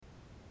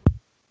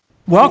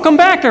Welcome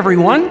back,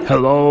 everyone.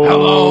 Hello.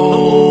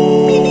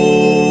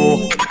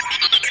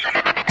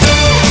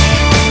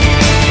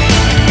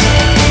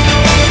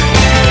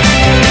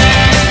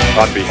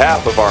 On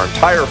behalf of our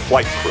entire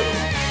flight crew,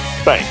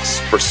 thanks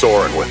for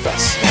soaring with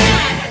us.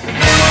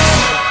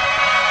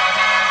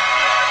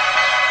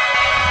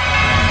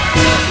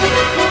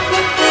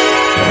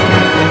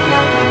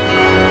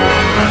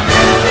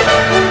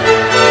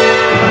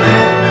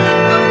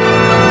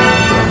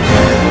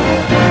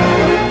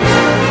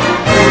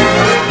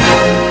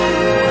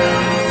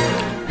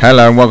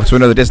 Hello and welcome to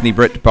another Disney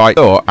Brit Bite,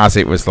 or as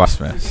it was last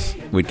Christmas,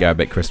 we'd go a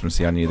bit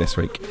Christmassy on you this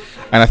week.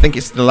 And I think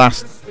it's the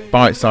last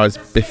bite size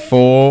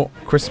before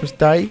Christmas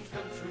Day,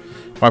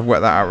 if I've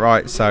worked that out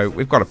right. So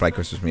we've got to play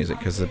Christmas music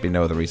because there'd be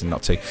no other reason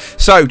not to.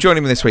 So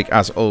joining me this week,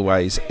 as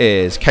always,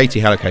 is Katie.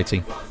 Hello,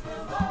 Katie.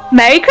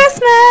 Merry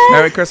Christmas!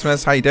 Merry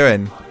Christmas. How you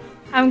doing?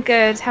 I'm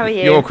good. How are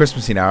you? You're all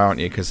Christmassy now, aren't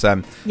you? Because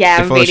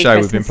yeah, before really the show,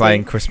 we've been Christmassy.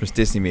 playing Christmas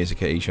Disney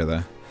music at each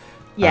other.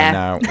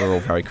 Yeah. And now we're all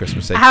very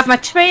Christmassy. I have my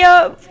tree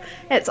up.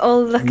 It's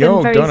all looking You're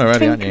all very done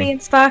already, aren't twinkly you?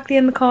 and sparkly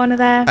in the corner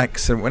there.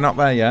 Excellent. We're not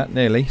there yet,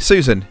 nearly.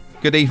 Susan,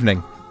 good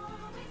evening.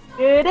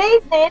 Good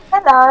evening,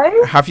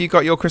 hello. Have you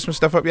got your Christmas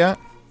stuff up yet?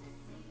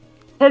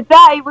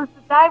 Today was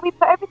the day we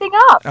put everything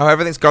up. Oh,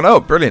 everything's gone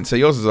up. Brilliant. So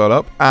yours is all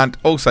up. And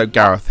also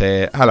Gareth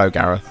here. Hello,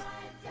 Gareth.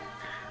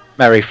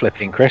 Merry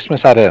flipping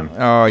Christmas, Adam.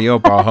 Oh, you're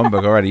bar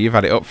humbug already. You've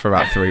had it up for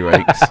about 3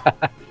 weeks.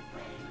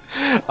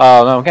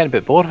 Oh, no, I'm getting a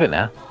bit bored of it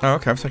now. Oh,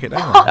 okay. I'll take it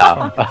down.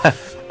 Then.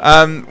 That's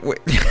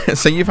fine.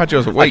 So you've had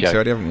yours for weeks Okay.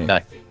 already, haven't you? No.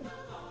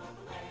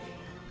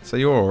 So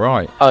you're all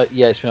right.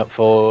 Yeah, it's been up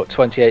for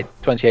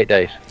 28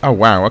 days. Oh,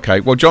 wow.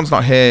 Okay. Well, John's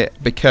not here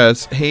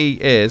because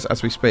he is,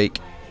 as we speak,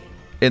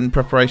 in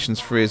preparations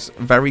for his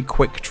very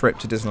quick trip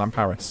to Disneyland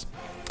Paris.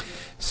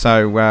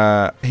 So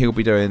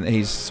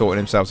he's sorting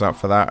himself out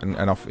for that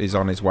and is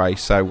on his way.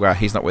 So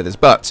he's not with us.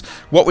 But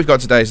what we've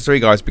got today is 3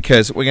 guys,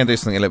 because we're going to do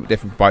something a little bit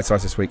different for Bite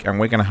Size this week, and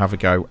we're going to have a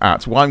go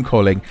at what I'm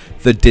calling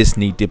the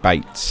Disney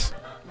debates.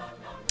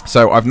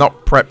 So I've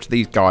not prepped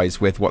these guys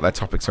with what their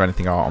topics or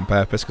anything are on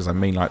purpose, because I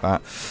mean like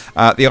that.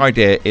 The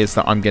idea is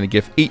that I'm going to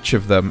give each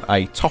of them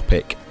a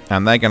topic,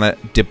 and they're going to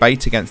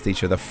debate against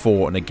each other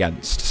for and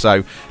against.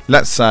 So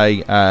let's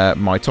say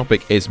my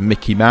topic is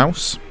Mickey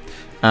Mouse,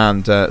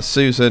 and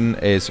Susan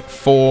is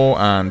for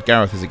and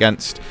Gareth is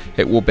against.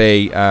 It will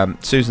be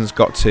Susan's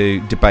got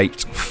to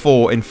debate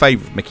for in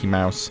favour of Mickey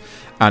Mouse,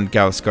 and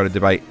Gareth's got to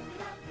debate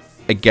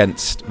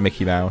against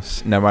Mickey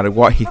Mouse, no matter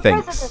what he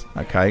thinks.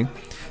 Okay.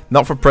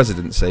 Not for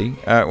presidency.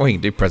 Well, you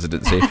can do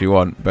presidency if you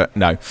want, but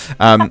no.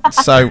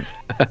 So,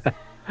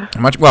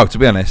 well, to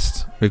be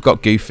honest, we've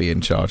got Goofy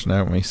in charge now,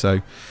 haven't we?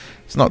 So,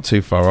 it's not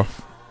too far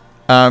off.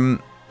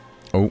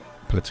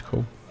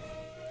 Political.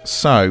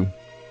 So,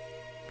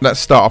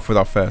 let's start off with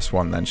our first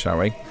one then, shall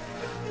we?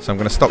 So, I'm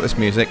going to stop this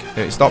music.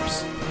 Here it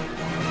stops.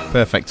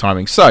 Perfect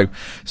timing. So,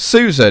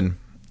 Susan,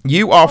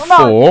 you are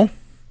for.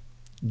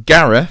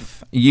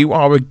 Gareth, you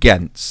are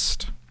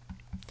against.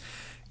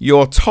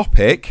 Your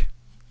topic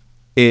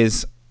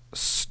is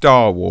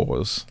Star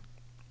Wars.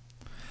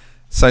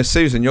 So,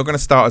 Susan, you're going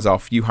to start us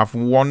off. You have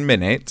 1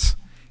 minute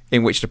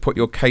in which to put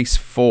your case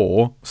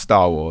for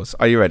Star Wars.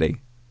 Are you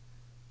ready?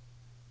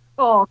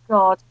 Oh,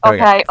 God. There we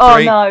go. Okay. Oh,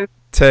 3, no.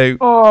 2,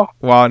 Oh.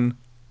 1,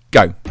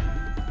 go.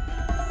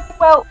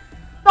 Well,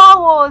 Star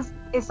Wars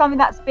is something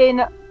that's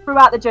been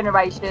throughout the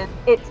generation.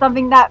 It's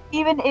something that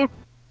even if,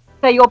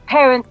 say, your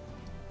parents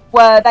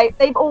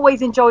they've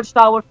always enjoyed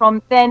Star Wars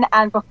from then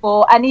and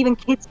before, and even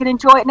kids can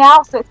enjoy it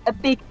now. So it's a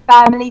big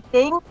family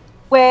thing,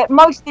 where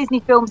most Disney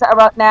films that are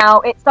out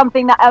now, it's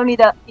something that only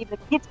either the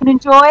kids can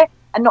enjoy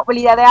and not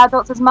really the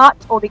adults as much,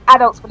 or the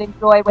adults will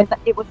enjoy when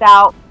it was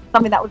out,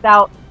 something that was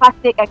out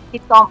classic and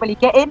kids aren't really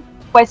getting.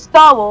 Where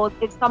Star Wars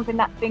is something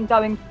that's been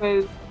going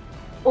through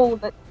all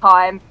the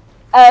time.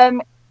 I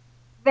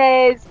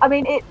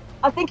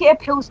think it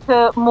appeals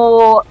to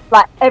more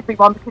like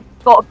everyone because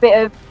it's got a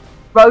bit of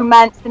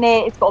romance in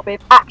it, it's got a bit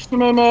of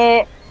action in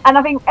it, and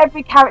I think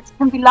every character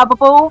can be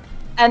lovable,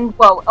 and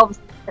well,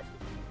 obviously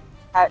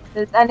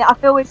characters, and I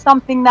feel it's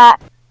something that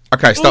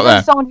Okay, stop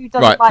there. someone who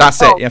doesn't Right, like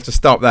that's it. You have to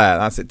stop there.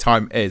 That's it.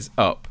 Time is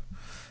up.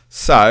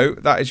 So,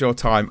 that is your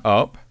time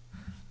up.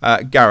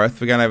 Gareth,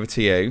 we're going over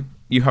to you.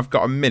 You have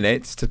got a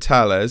minute to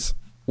tell us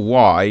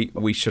why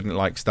we shouldn't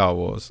like Star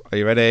Wars. Are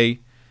you ready?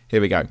 Here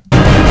we go.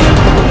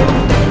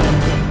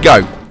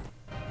 Go.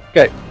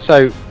 Okay,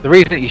 so the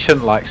reason that you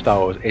shouldn't like Star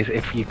Wars is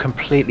if you're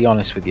completely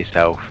honest with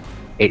yourself,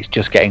 it's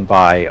just getting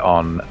by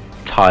on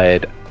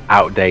tired,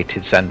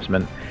 outdated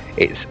sentiment.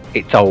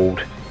 It's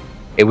old.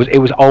 It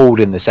was old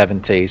in the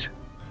 70s.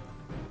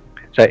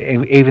 So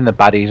even the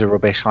baddies are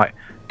rubbish. Like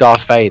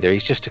Darth Vader,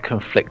 he's just a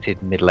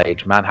conflicted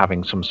middle-aged man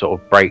having some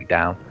sort of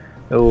breakdown.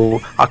 Oh,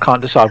 I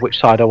can't decide which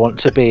side I want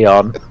to be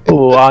on.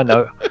 Oh, I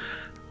know.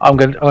 I'm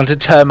going to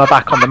turn my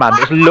back on the man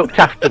that's looked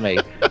after me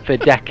for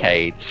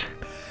decades,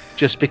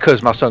 just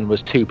because my son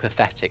was too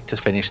pathetic to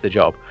finish the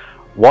job.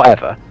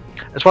 Whatever.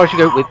 As far as you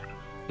go with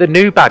the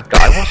new bad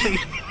guy,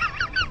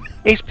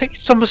 he's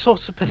picked some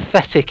sort of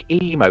pathetic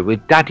emo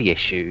with daddy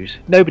issues.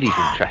 Nobody's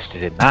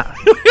interested in that.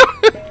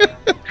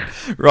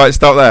 Right,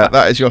 stop there.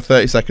 That is your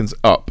 30 seconds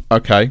up.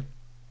 Okay.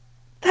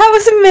 That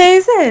was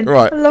amazing.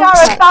 Right. I love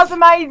Gareth, that. that was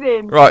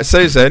amazing. Right,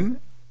 Susan,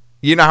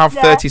 you now have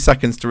Yeah. 30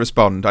 seconds to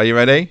respond. Are you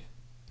ready?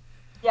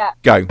 Yeah.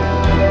 Go.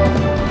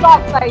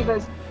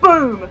 Lightsabers.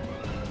 Boom.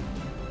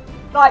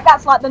 Like,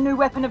 that's like the new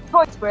weapon of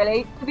choice,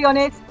 really, to be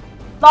honest.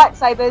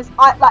 Lightsabers,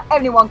 like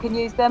anyone can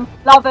use them.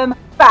 Love them.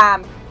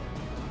 Bam.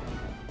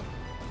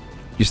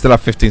 You still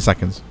have 15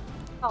 seconds.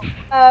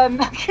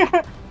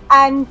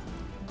 And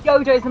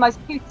Yoda is the most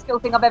cutest little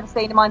thing I've ever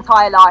seen in my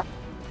entire life.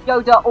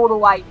 Yoda all the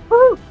way.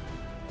 Woo.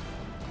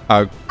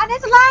 Oh, And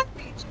there's a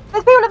language.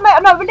 There's people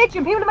that made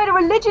religion. People have made a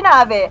religion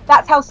out of it.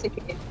 That's how sick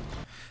it is.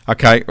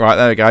 okay. Right,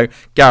 there we go.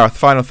 Gareth,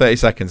 final 30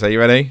 seconds. Are you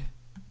ready?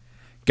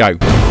 Go.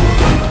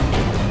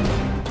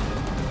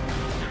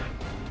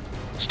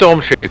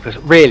 Stormtroopers,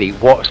 really,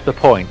 what's the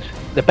point?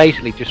 They're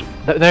basically just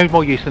they're no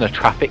more use than a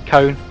traffic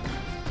cone.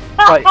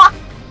 Like,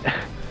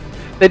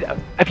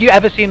 have you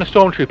ever seen a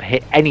stormtrooper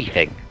hit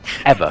anything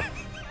ever?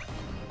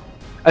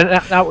 And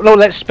now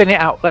let's spin it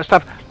out. Let's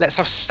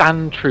have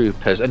sand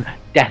troopers and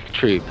death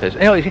troopers.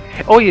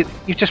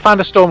 You've just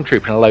found a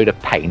stormtrooper and a load of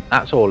paint.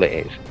 That's all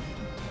it is.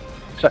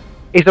 So,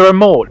 is there a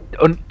more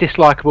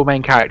dislikable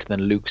main character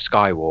than Luke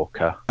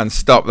Skywalker? And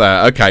stop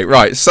there. Okay,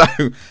 right. So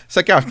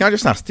Gareth, can I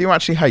just ask, do you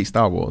actually hate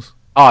Star Wars?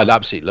 Oh, I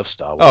absolutely love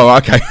Star Wars. Oh,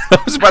 okay.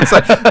 I was about to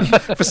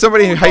say, for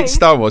somebody who hates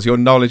Star Wars, your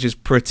knowledge is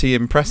pretty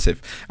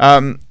impressive.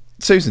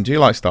 Susan, do you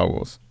like Star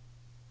Wars?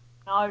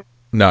 No.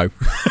 No.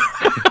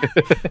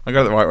 I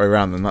got it the right way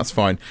around then, that's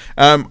fine.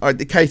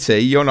 Katie,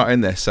 you're not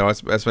in this, so I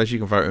suppose you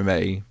can vote with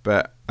me,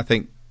 but I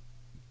think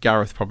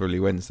Gareth probably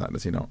wins that,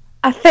 does he not?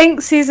 I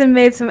think Susan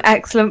made some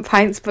excellent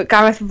points, but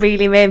Gareth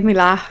really made me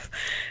laugh.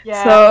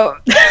 Yeah. So,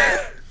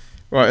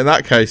 Right, in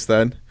that case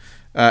then,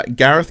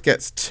 Gareth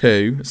gets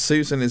 2,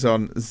 Susan is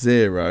on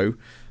 0,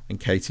 and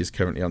Katie is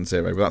currently on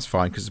 0, but that's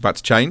fine because it's about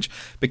to change,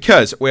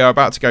 because we are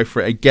about to go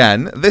for it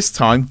again. This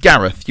time,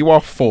 Gareth, you are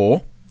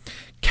 4,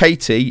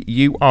 Katie,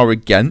 you are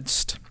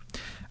against,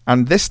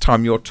 and this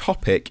time your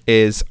topic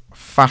is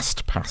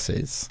fast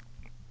passes.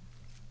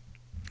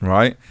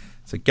 Right?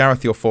 So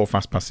Gareth, you're 4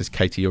 fast passes,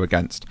 Katie, you're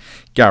against.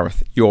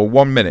 Gareth, your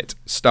 1 minute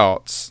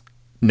starts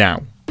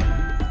now.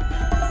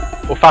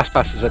 Well, fast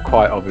passes are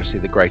quite obviously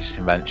the greatest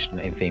invention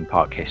in theme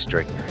park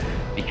history,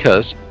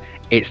 because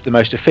it's the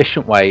most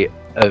efficient way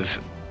of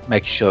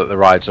making sure that the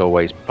ride's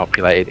always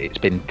populated. It's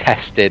been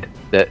tested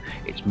that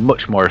it's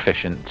much more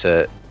efficient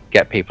to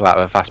get people out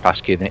of a fast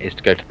pass queue than it is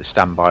to go to the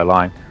standby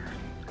line.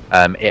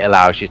 It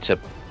allows you to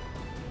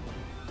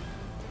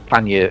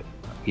plan your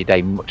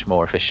day much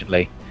more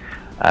efficiently.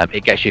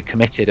 It gets you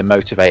committed and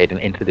motivated and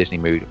into the Disney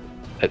mood.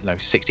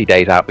 60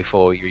 days out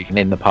before you're even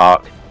in the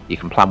park, you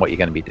can plan what you're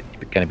going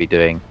to be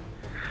doing.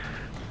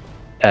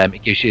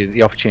 It gives you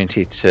the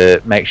opportunity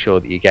to make sure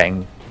that you're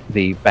getting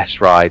the best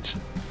rides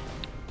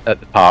at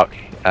the park,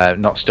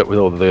 not stuck with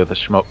all the other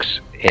schmucks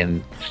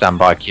in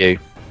standby queue.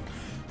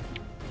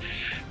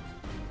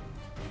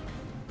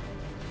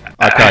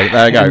 Okay,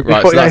 there you go.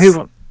 Right, Before-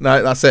 so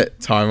that's it.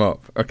 Time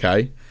up.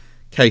 Okay.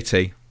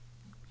 Katie,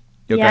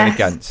 you're going Yes.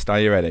 against. Are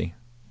you ready?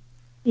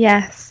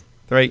 yes.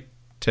 3,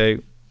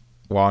 2,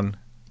 1,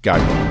 go.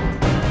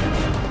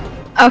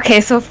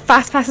 Okay, so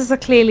fast passes are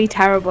clearly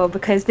terrible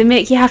because they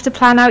make you have to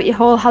plan out your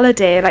whole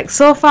holiday like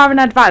so far in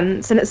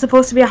advance, and it's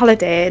supposed to be a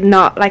holiday,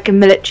 not like a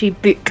military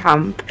boot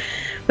camp,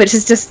 which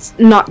is just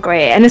not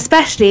great. And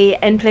especially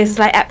in places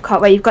like Epcot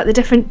where you've got the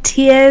different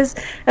tiers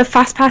of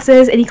fast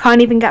passes and you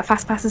can't even get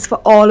fast passes for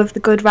all of the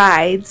good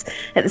rides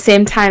at the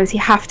same time, so you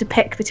have to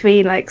pick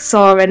between like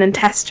Soarin' and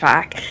Test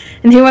Track,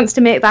 and who wants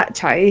to make that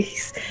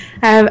choice?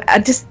 I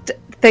just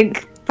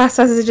think fast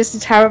passes are just a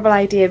terrible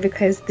idea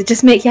because they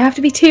just make you have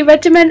to be too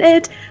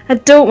regimented. I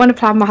don't want to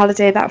plan my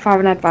holiday that far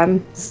in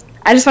advance.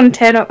 I just want to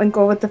turn up and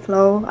go with the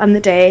flow on the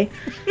day.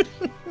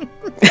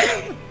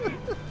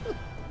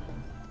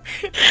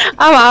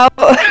 I'm out.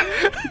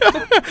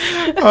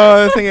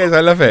 Oh, the thing is,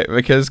 I love it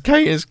because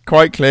Kate is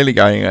quite clearly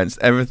going against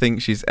everything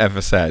she's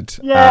ever said,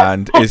 Yeah.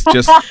 and is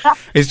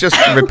just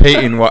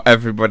repeating what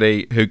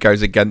everybody who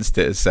goes against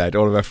it has said,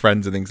 all of her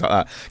friends and things like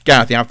that.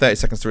 Gareth, you have 30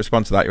 seconds to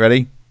respond to that. You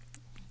ready?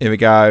 Here we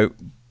go.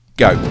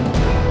 Go.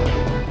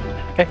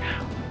 Okay.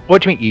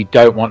 What do you mean you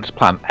don't want to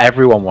plan?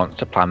 Everyone wants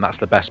to plan. That's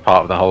the best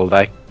part of the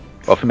holiday.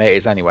 Well, for me it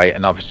is anyway,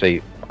 and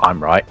obviously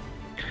I'm right.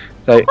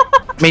 So,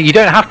 I mean, you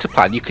don't have to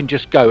plan. You can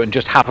just go and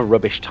just have a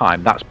rubbish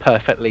time. That's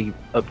perfectly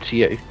up to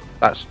you.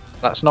 That's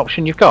an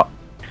option you've got.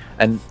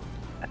 And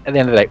at the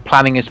end of the day,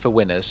 planning is for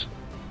winners.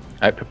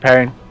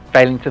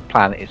 Failing to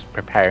plan is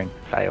preparing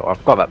to fail.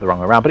 I've got that the wrong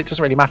way around, but it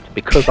doesn't really matter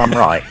because I'm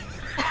right.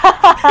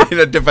 In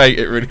a debate,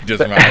 it really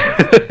doesn't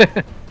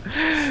matter.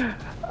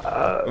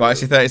 Right,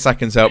 it's your 30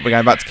 seconds up. We're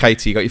going back to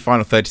Katie. You got your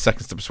final 30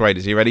 seconds to persuade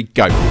us. Are you ready?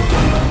 Go.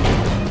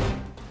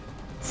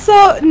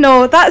 So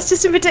no, that's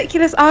just a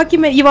ridiculous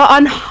argument. You are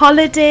on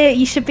holiday.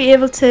 You should be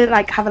able to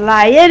like have a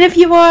lie-in if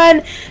you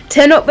want,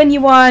 turn up when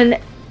you want,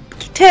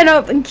 turn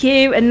up and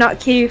queue and not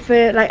queue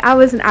for like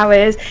hours and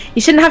hours.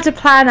 You shouldn't have to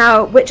plan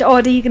out which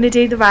order you're going to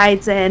do the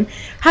rides in.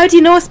 How do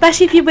you know,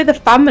 especially if you're with a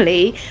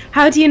family,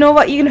 how do you know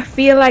what you're going to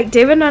feel like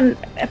doing on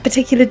a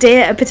particular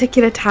day at a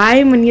particular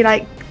time when you're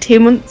like 2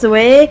 months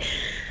away?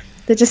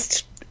 They're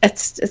just,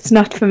 it's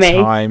not for me.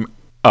 Time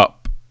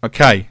up.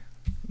 Okay,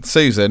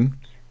 Susan,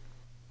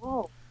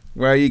 Oh,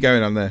 where are you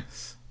going on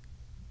this?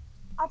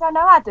 I don't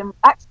know, Adam.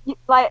 Actually,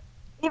 like,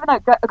 even though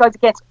it goes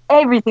against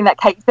everything that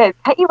Kate says,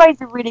 Katie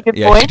raised a really good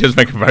Yeah, point. she does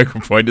make a very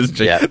good point, doesn't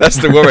she? Yeah. That's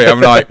the worry.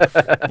 I'm like,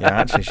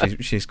 yeah, actually,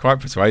 she's quite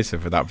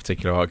persuasive with that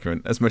particular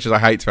argument. As much as I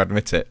hate to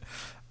admit it,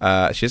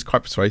 she is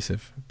quite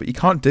persuasive. But you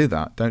can't do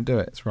that. Don't do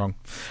it. It's wrong.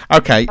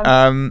 Okay.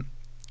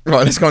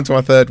 Right, let's go on to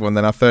our third one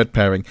then. Our third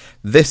pairing.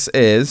 This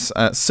is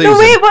Susan. No,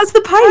 wait, what's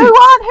the point? Who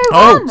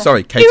won?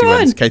 Sorry, Who Katie won?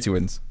 wins. Katie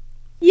wins.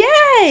 Yay!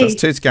 So it's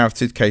 2 to Gareth,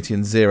 2 to Katie,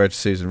 and 0 to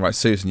Susan. Right,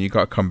 Susan, you've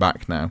got to come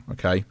back now.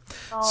 Okay.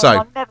 Oh, So,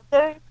 I'll never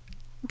do.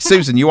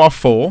 Susan, you are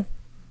 4.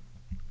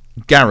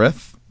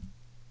 Gareth,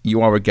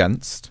 you are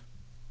against.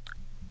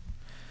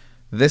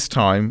 This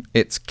time,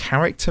 it's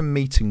character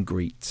meet and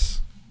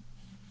greets.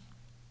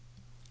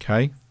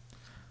 Okay.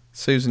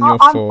 Susan, you're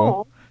I'm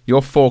 4.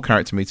 You're 4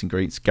 character meet and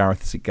greets.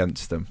 Gareth is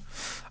against them.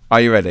 Are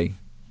you ready?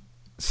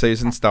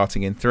 Susan,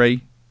 starting in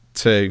 3,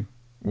 2,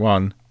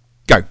 1,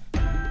 go.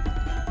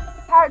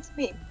 Character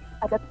meetings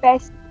are the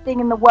best thing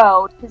in the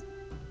world because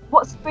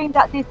what screams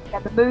at Disney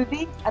are the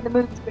movies, and the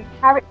movies bring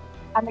characters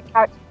and the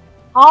characters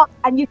heart,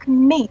 and you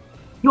can meet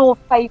your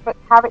favourite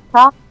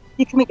character.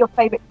 You can meet your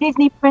favourite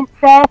Disney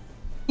princess.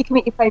 You can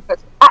meet your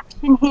favourite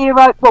action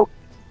hero. Well,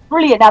 it's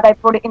brilliant now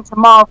they've brought it into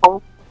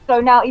Marvel. So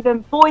now even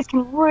boys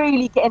can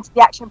really get into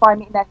the action by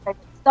meeting their favourite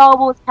Star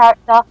Wars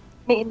character,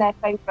 meeting their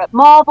favourite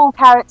Marvel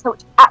character,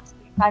 which is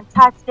absolutely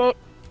fantastic.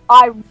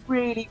 I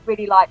really,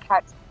 really like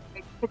character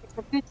because it's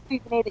a good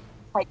souvenir that you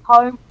can take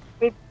home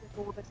with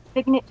all the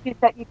signatures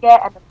that you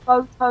get and the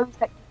photos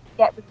that you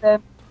get with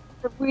them.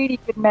 It's a really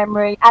good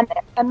memory, and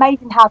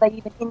amazing how they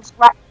even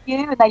interact with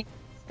you and they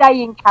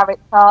stay in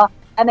character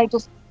and they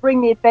just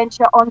bring the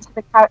adventure onto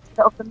the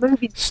character of the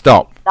movies.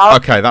 Stop.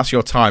 Okay, that's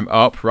your time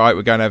up. Right,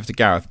 we're going over to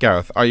Gareth.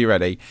 Gareth, are you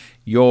ready?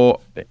 Your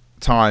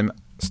time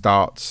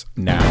starts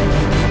now.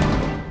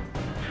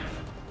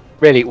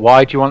 Really,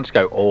 why do you want to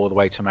go all the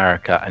way to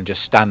America and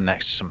just stand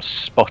next to some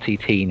spotty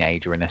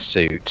teenager in a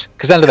suit?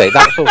 Because at the end of the day,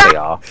 that's all they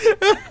are.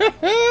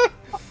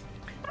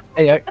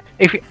 You know,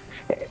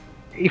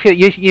 if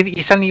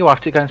you're sending you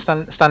off to go and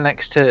stand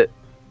next to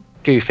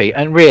Goofy,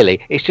 and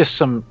really, it's just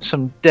some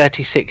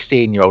dirty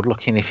 16-year-old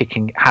looking if he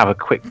can have a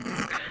quick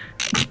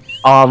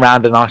arm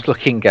around a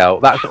nice-looking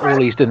girl. That's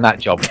all he's done that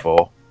job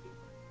for.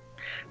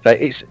 So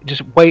it's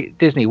just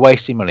Disney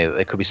wasting money that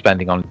they could be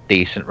spending on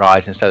decent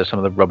rides instead of some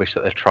of the rubbish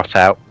that they trot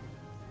out.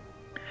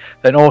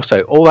 Then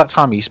also, all that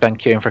time you spend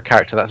queuing for a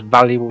character, that's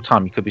valuable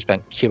time you could be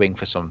spent queuing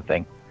for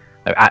something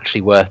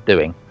actually worth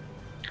doing.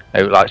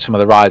 Like some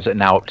of the rides that are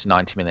now up to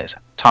 90 minutes.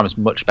 Time is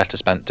much better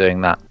spent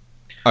doing that.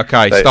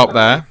 Okay, So- stop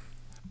there.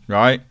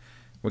 Right,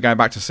 we're going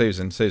back to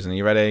Susan. Susan, are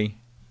you ready?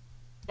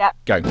 Yep.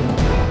 Go.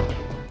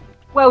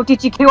 Well,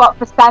 did you queue up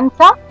for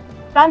Santa?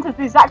 Santa's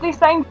exactly the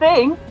same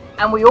thing,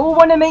 and we all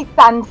want to meet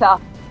Santa.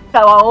 So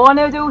I want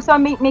to also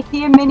meet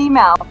Mickey and Minnie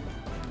Mouse.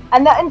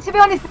 And to be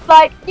honest, it's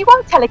like, you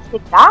won't tell a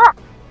kid that.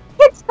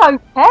 Kids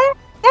don't care.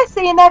 They're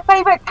seeing their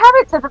favourite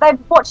character that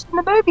they've watched in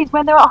the movies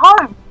when they're at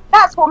home.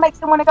 That's what makes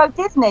them want to go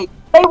Disney.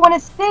 They want to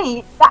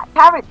see that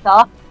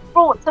character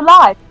brought to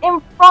life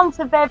in front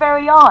of their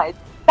very eyes.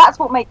 That's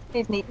what makes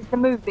Disney, is the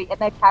movie and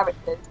their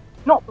characters,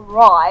 not the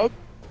ride.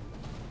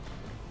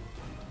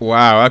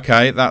 Wow.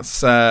 Okay,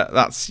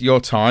 that's your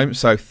time.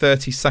 So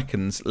 30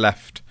 seconds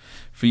left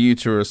for you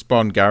to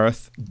respond,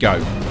 Gareth. Go.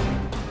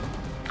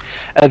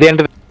 At the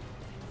end of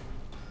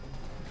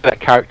the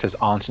characters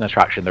aren't an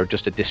attraction, they're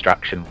just a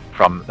distraction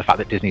from the fact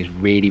that Disney's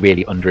really,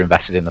 really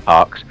underinvested in the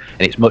parks,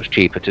 and it's much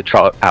cheaper to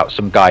trot out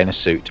some guy in a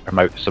suit to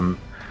promote some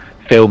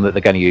film that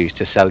they're going to use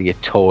to sell you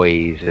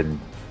toys and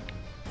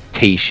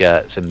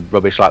t-shirts and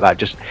rubbish like that.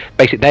 Just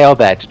basically, they are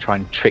there to try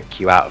and trick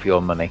you out of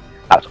your money.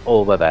 That's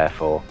all they're there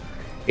for.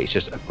 It's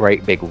just a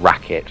great big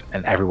racket,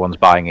 and everyone's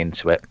buying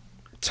into it.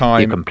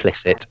 Time You're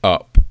complicit.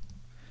 up.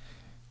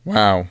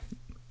 Wow.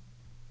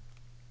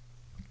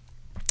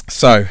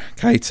 So,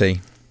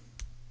 Katie,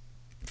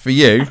 for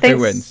you, who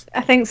wins?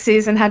 I think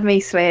Susan had me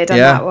swayed on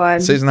Yeah, that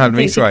one. Susan had I me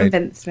think she swayed.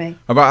 convinced me.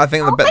 But I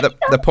think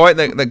the point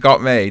that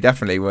got me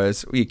definitely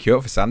was, well, you queue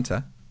up for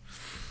Santa.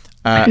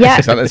 Yeah.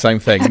 It's not the same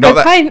thing.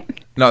 Good point.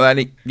 Not that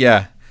any.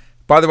 Yeah.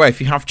 By the way,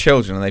 if you have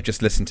children and they've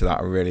just listened to that,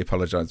 I really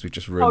apologise. We've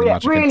just ruined the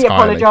magic really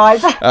entirely.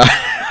 apologise.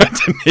 I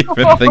didn't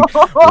even think.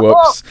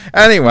 Whoops.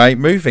 Anyway,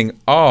 moving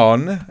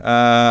on.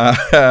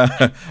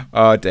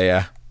 Oh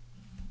dear.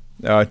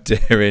 Oh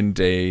dear,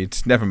 indeed.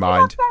 Never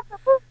mind.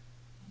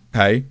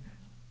 Hey,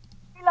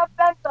 We love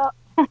Santa.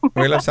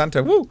 we love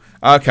Santa. Woo.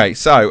 Okay,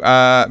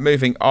 so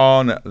moving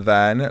on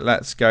then.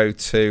 Let's go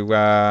to.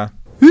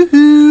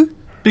 Woohoo!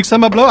 Big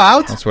summer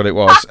blowout. That's what it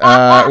was.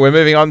 We're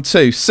moving on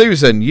to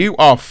Susan. You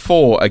are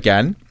 4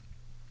 again.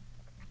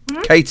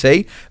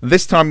 Katie,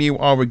 this time you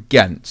are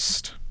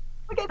against.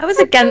 I was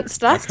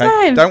against last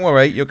time. Don't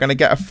worry, you're going to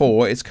get a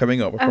 4. It's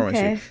coming up, I promise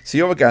you. So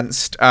you're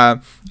against,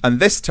 and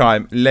this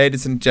time,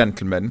 ladies and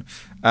gentlemen,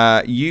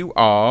 you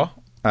are,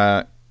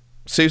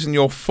 Susan,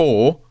 you're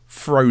for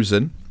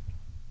Frozen,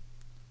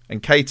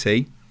 and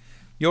Katie,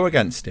 you're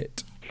against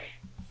it.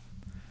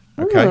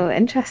 Okay. Ooh,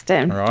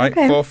 interesting. All right,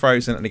 okay. For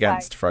Frozen and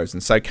against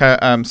Frozen. So,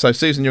 so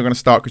Susan, you're going to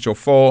start because you're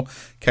for.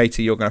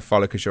 Katie, you're going to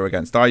follow because you're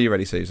against. Are you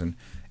ready, Susan?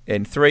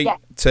 In 3,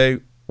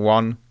 2,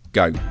 1,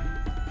 go.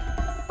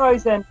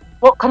 Frozen.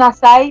 What can I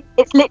say?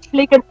 It's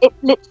literally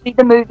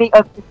the movie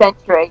of the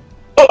century.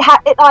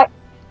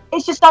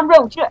 It's just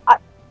unreal. Do you know,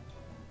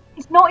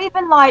 it's not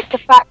even like the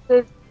fact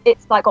that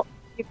it's like got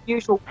the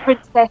usual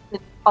princess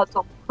and sort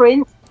of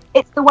prince.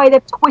 It's the way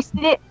they've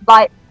twisted it.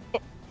 Like,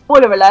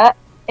 spoiler alert,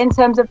 in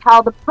terms of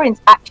how the prince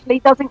actually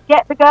doesn't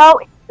get the girl.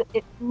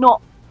 It's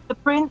not the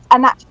prince,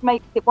 and that just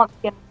makes it once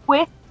again a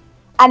twist.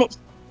 And it's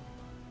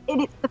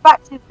the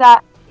fact is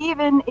that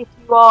even if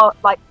you are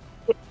like,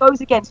 it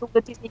goes against all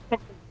the Disney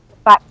princesses, the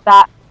fact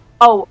that,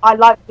 oh, I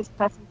like this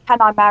person,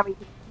 can I marry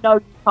him? No,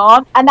 you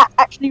can't. And that's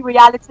actually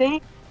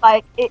reality.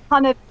 Like, it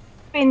kind of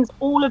spins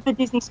all of the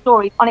Disney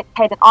stories on its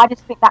head, and I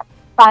just think that's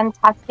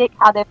fantastic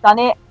how they've done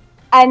it.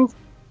 And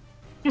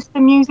just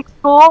the music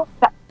score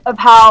of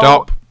how...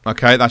 Stop.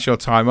 Okay, that's your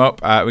time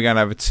up. We're going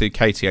over to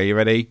Katie. Are you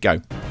ready?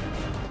 Go.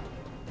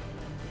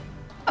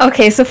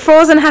 Okay, so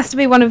Frozen has to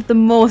be one of the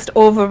most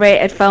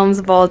overrated films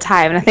of all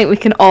time, and I think we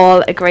can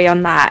all agree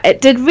on that. It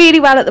did really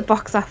well at the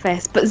box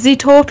office, but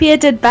Zootopia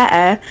did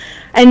better,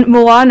 and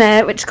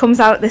Moana, which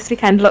comes out this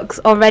weekend, looks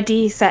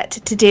already set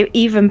to do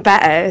even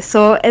better.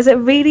 So is it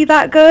really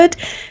that good?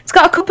 It's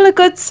got a couple of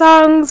good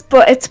songs,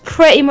 but it's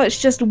pretty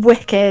much just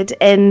Wicked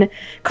in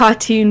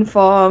cartoon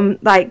form.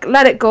 Like,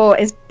 Let It Go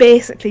is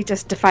basically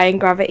just Defying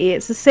Gravity.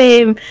 It's the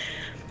same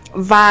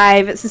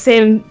vibe, it's the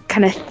same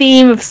kind of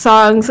theme of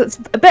songs, so it's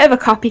a bit of a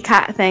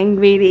copycat thing,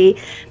 really.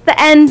 The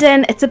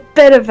ending, it's a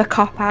bit of a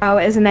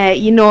cop-out, isn't it?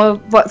 You know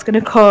what's going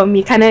to come.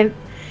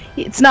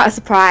 It's not a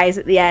surprise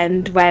at the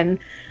end when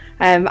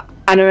Anna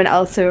and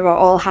Elsa are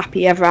all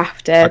happy ever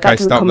after. Okay, that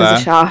doesn't stop come there.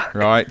 as a shock.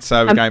 Right,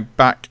 so we're going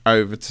back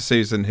over to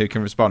Susan, who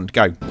can respond.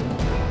 Go.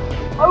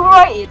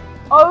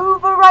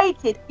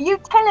 Overrated. Are you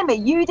telling me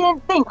you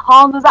didn't think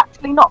Han was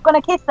actually not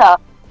going to kiss her?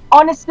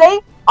 Honestly,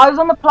 I was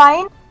on the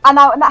plane, and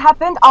when that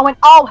happened, I went,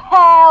 oh,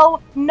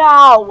 hell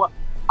no.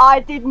 I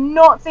did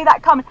not see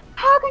that coming.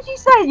 How could you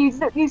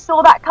say you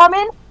saw that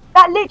coming?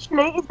 That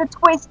literally is the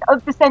twist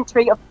of the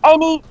century of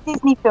any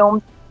Disney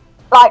films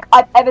like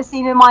I've ever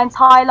seen in my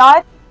entire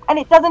life. And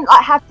it doesn't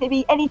like have to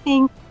be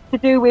anything to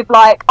do with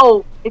like,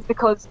 oh, it's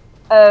because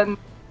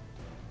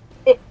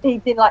he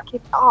didn't like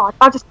kiss. Oh,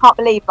 I just can't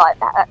believe like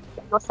that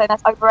you're saying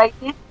that's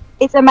overrated.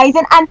 It's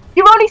amazing. And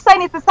you're only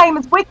saying it's the same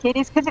as Wicked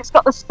is because it's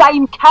got the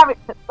same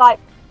character, like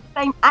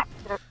same actor.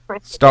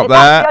 Stop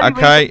there.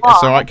 Okay,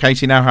 it's all right.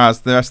 Katie now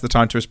has the rest of the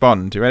time to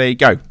respond. You ready?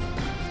 Go.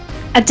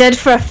 I did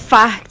for a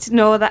fact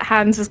know that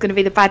Hans was going to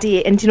be the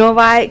baddie, and do you know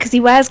why? Because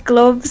he wears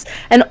gloves,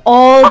 and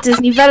all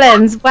Disney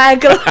villains wear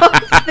gloves.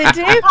 They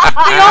do.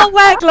 They all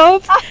wear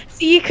gloves.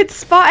 So you could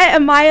spot it a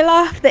mile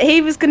off that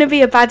he was going to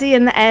be a baddie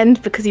in the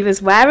end because he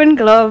was wearing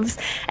gloves,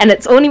 and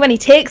it's only when he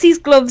takes his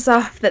gloves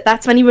off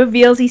that's when he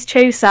reveals his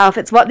true self.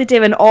 It's what they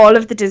do in all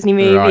of the Disney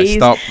movies. Right,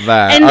 stop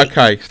there. And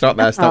okay, stop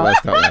there. I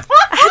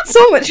had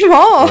so much more.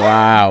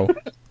 Wow.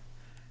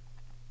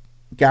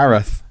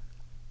 Gareth.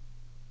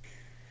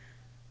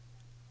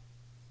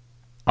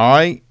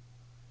 I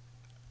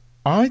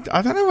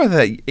don't know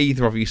whether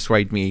either of you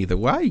swayed me either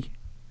way.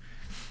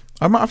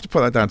 I might have to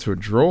put that down to a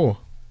draw.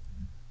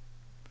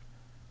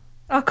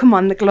 Oh, come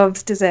on, the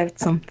gloves deserved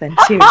something,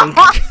 surely.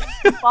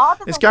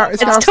 It's Gareth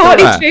totally still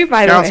there? true,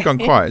 by the Gareth's way. gone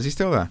quiet. Is he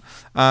still there?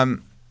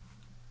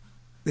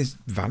 He's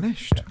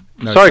vanished.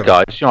 No, Sorry, he's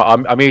still guys. You know,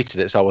 I muted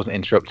it so I wasn't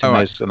interrupting All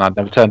right. those, and I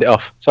never turned it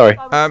off. Sorry.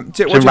 there. What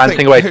do Been you ranting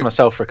think? away to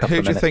myself for a couple Who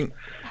of do you minutes. think?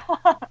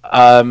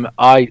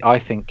 I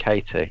think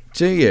Katie.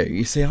 Do you?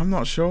 You see, I'm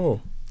not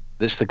sure.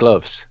 It's the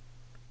gloves.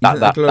 You think the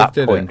That glove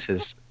did point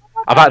is.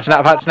 I've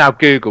had to now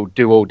Google.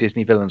 Do all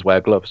Disney villains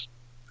wear gloves?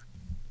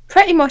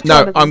 Pretty much.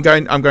 all No, of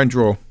them. I'm going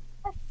draw.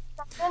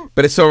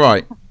 But it's all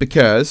right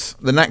because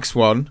the next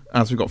one,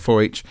 as we've got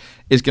 4 each,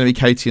 is going to be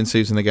Katie and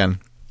Susan again.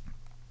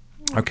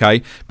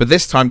 Okay, but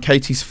this time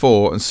Katie's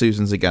for and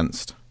Susan's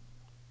against.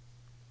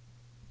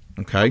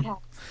 Okay.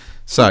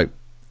 So,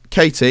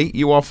 Katie,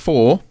 you are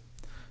for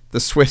the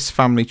Swiss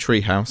Family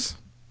Treehouse.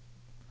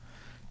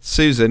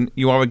 Susan,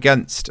 you are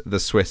against the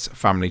Swiss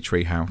Family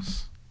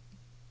Treehouse.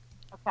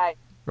 Okay.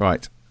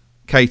 Right.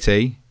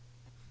 Katie,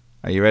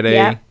 are you ready?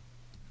 Yeah.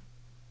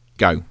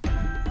 Go.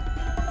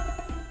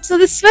 So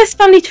the Swiss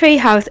Family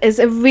Treehouse is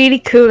a really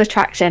cool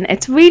attraction.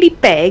 It's really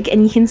big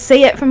and you can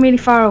see it from really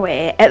far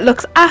away. It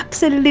looks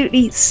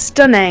absolutely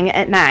stunning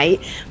at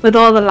night with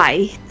all the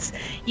lights.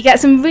 You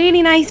get some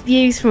really nice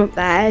views from up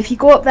there. If you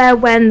go up there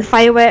when the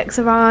fireworks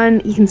are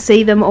on, you can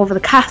see them over the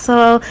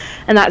castle,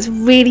 and that's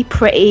really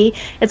pretty.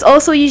 It's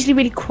also usually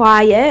really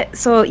quiet,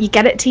 so you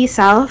get it to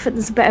yourself.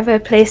 It's a bit of a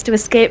place to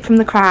escape from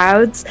the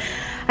crowds.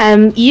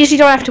 You usually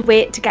don't have to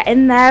wait to get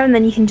in there, and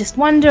then you can just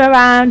wander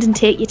around and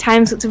take your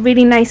time. So it's a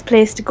really nice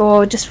place to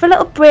go, just for a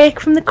little break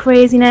from the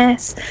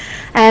craziness.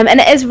 And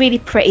it is really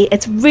pretty.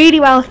 It's really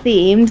well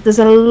themed. There's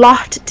a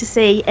lot to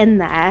see in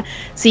there,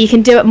 so you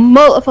can do it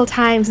multiple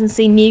times and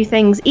see new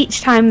things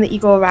each time that you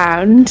go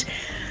around.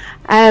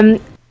 Right,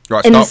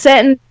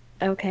 stop.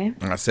 Okay.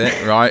 That's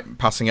it. Right,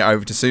 passing it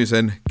over to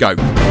Susan. Go.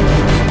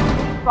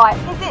 Right,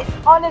 is it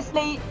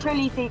honestly,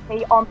 truly,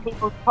 deeply on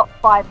people's top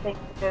 5 things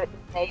to do at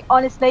Disney?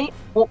 Honestly,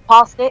 walk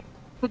past it.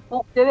 Could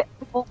walk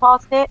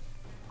past it.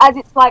 As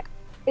it's like,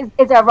 is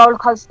there a roller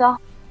coaster?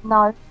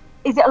 No.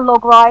 Is it a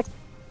log ride?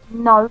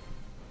 No.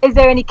 Is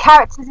there any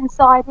characters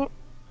inside it?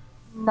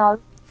 No.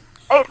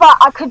 It's like,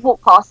 I could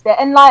walk past it.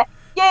 And like,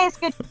 yeah, it's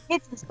good for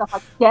kids and stuff,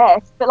 I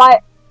guess. But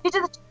like, you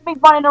just be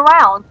running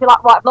around. You're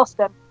like, right, I've lost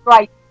them.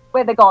 Great.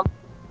 Where they gone?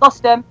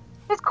 Lost them.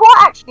 It's quite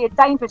actually a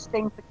dangerous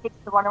thing for kids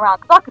to run around,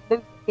 because I could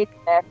lose the kids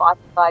there if I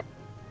decided.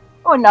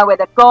 I wouldn't know where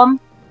they've gone,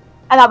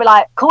 and I'd be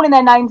like calling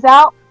their names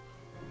out.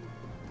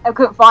 They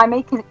couldn't find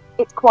me because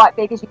it's quite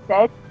big, as you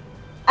said.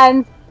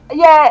 And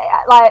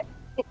yeah, like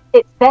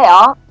it's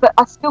there, but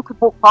I still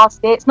could walk past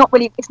it. It's not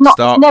really. It's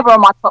never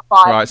on my top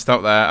 5. Right,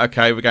 stop there.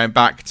 Okay, we're going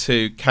back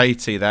to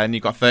Katie. Then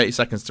you've got 30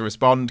 seconds to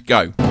respond.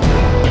 Go.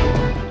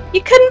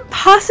 You couldn't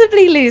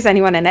possibly lose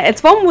anyone in it.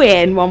 It's one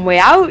way in, one way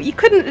out. You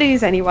couldn't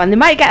lose anyone. They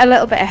might get a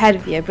little bit ahead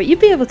of you, but you'd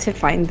be able to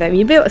find them.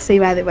 You'd be able to see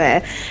where they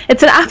were.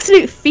 It's an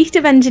absolute feat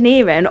of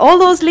engineering. All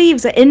those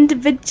leaves are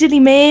individually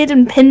made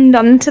and pinned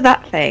onto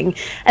that thing.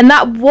 And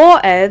that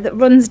water that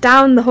runs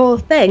down the whole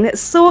thing,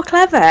 it's so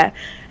clever.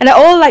 And it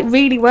all like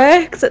really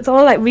works. It's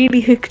all like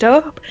really hooked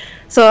up.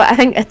 So I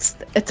think it's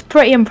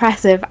pretty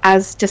impressive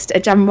as just a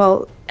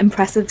general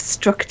impressive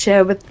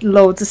structure with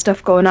loads of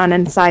stuff going on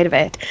inside of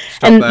it.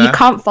 Stop and there. You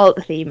can't fault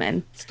the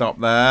theming. Stop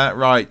there.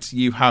 Right,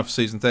 you have,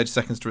 Susan, 30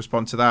 seconds to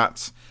respond to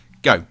that.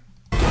 Go.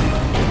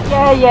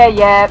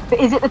 Yeah. But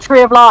is it the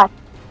Tree of Life?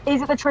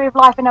 Is it the Tree of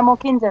Life in Animal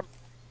Kingdom?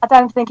 I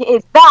don't think it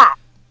is. That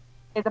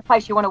is a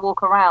place you want to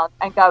walk around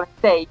and go and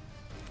see.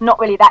 Not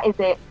really that, is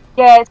it?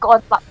 Yeah, it's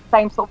got like the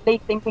same sort of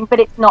leaf thing, but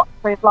it's not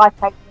the Tree of Life.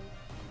 It's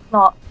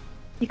not.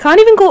 You can't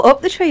even go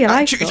up the Tree of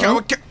Life.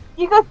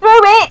 You go through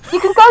it. You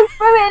can go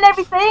through it and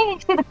everything. You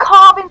see the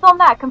carvings on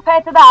that.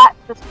 Compared to that,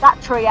 just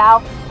that tree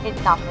out,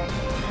 it's nothing.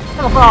 It's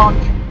a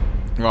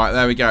branch. Right,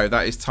 there we go.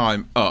 That is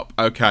time up.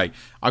 Okay,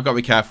 I've got to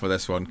be careful with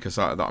this one because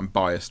I'm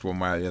biased one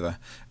way or the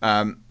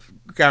other.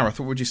 Gareth,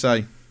 what would you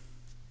say?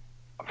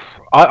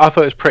 I thought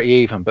it was pretty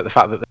even, but the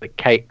fact that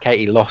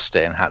Katie lost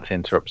it and had to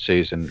interrupt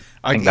Susan,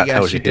 I think that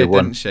tells you who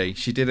won. Didn't she?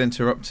 She did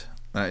interrupt.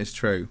 That is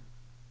true.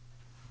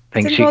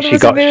 I think she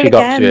got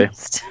to you.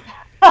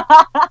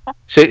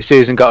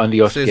 Susan got under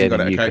your skin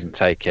and you couldn't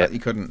take it. You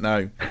couldn't,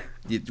 no.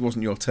 It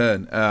wasn't your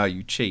turn.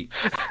 You cheat.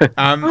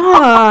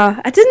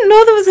 I didn't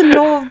know there was a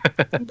no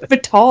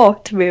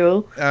retort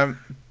rule.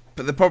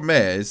 But the problem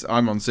is,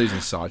 I'm on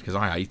Susan's side because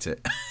I hate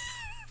it.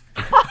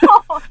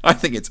 I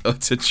think it's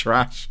utter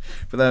trash.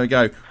 But there we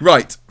go.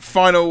 Right,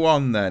 final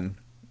one then.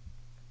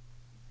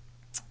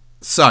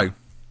 So.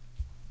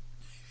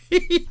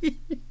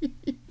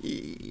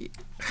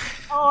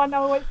 Oh, I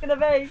know what it's going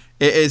to be.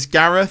 It is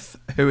Gareth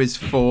who is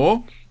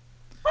for.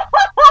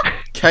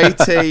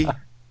 Katie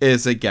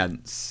is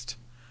against.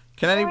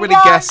 Can anybody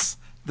guess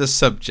the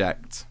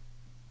subject?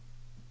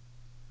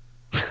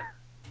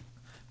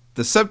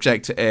 The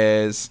subject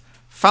is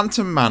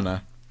Phantom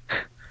Manor.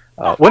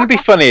 Wouldn't it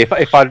be funny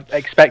if I'd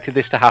expected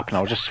this to happen?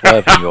 I was just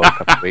swerving you a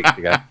couple of weeks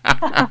ago.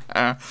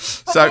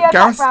 So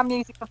Gareth, background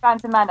music for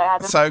Phantom Manor,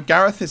 Adam. So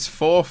Gareth is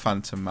for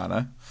Phantom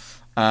Manor,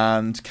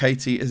 and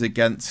Katie is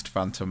against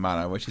Phantom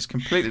Manor, which is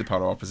completely the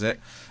polar opposite.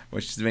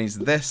 Which means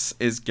this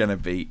is going to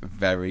be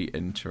very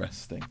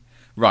interesting.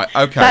 Right,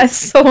 okay. That's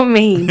so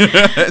mean.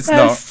 It's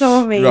not.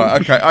 So mean.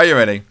 Right, okay. Are you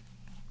ready?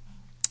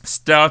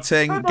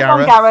 Starting,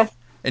 Gareth.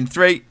 In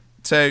 3,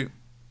 2,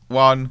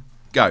 1,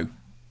 go.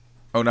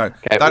 Oh no,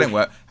 that didn't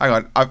work. Hang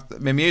on,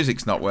 my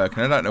music's not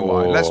working. I don't know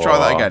why. Let's try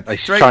that again.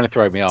 It's trying to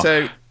throw me off.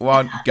 2,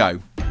 1, go.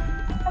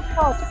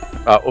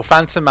 Well,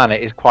 Phantom Manor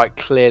is quite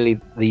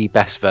clearly the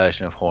best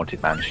version of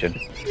Haunted Mansion.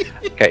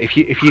 Okay,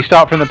 if you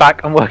start from the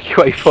back and work your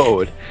way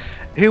forward,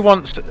 who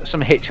wants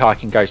some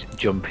hitchhiking ghost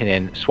jumping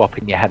in,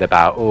 swapping your head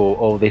about, or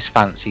all this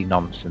fancy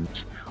nonsense?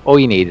 All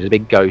you need is a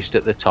big ghost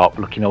at the top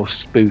looking all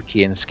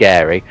spooky and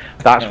scary.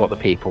 That's what the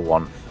people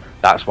want.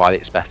 That's why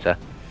it's better.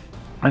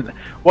 And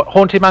what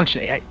Haunted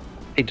Mansion,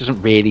 it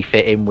doesn't really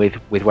fit in with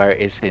where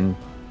it is in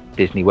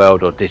Disney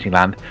World or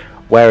Disneyland,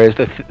 whereas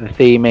the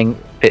theming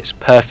fits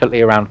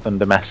perfectly around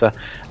Thunder Mesa.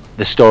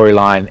 The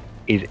storyline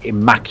is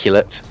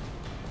immaculate.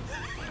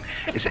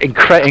 It's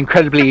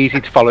incredibly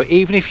easy to follow.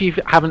 Even if you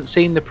haven't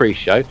seen the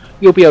pre-show,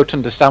 you'll be able to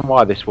understand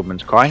why this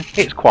woman's crying.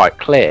 It's quite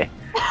clear.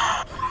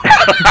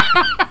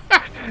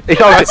 It's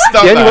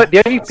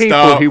the only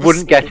people who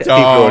wouldn't get it are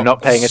people who are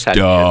not paying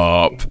attention.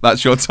 Stop.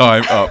 That's your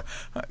time up.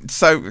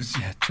 So,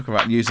 talk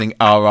about using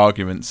our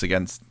arguments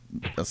against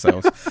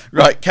ourselves.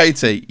 Right,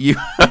 Katie, you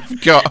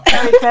have got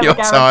your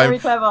time.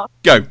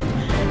 Go.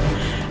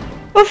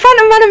 Well,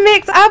 Phantom Manor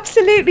makes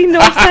absolutely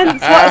no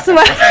sense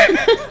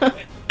whatsoever.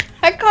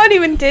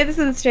 can't even do this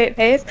in a straight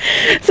face.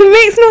 So it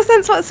makes no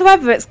sense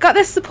whatsoever. It's got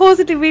this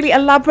supposedly really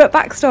elaborate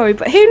backstory,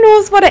 but who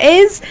knows what it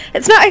is?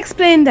 It's not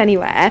explained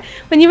anywhere.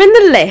 When you're in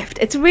the lift,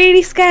 it's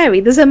really scary.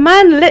 There's a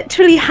man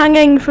literally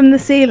hanging from the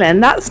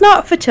ceiling. That's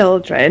not for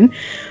children.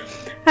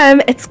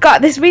 It's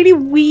got this really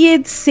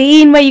weird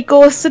scene where you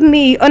go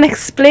suddenly,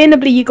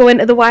 unexplainably, you go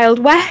into the Wild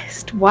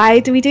West. Why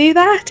do we do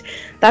that?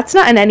 That's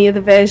not in any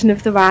other version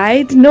of the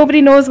ride.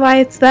 Nobody knows why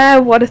it's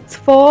there, what it's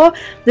for.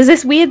 There's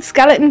this weird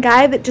skeleton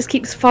guy that just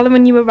keeps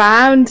following you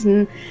around,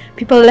 and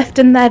people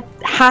lifting their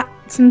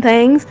hats and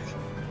things.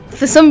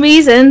 For some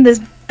reason, there's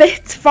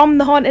bits from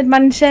the Haunted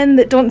Mansion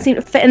that don't seem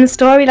to fit in the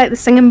story, like the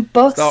singing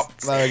bus. Stop.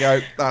 There we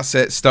go. That's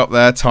it. Stop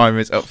there. Time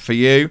is up for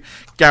you.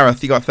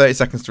 Gareth, you got 30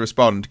 seconds to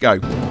respond. Go.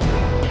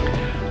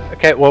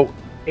 Okay, well,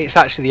 it's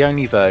actually the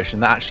only version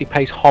that actually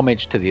pays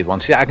homage to the other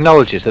ones. It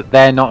acknowledges that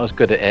they're not as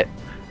good at it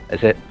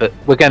as it, but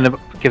we're going to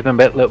give them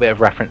a little bit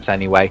of reference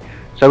anyway.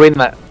 So in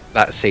that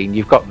scene,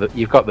 you've got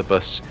the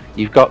bus,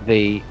 you've got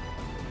the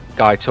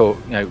guy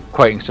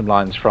quoting some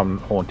lines from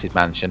Haunted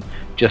Mansion,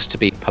 just to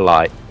be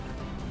polite.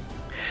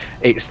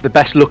 It's the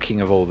best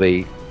looking of all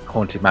the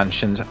Haunted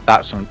Mansions.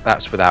 That's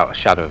without a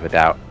shadow of a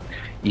doubt.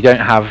 You don't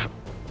have.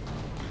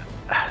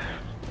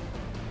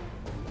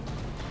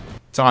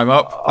 Time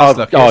up. I'll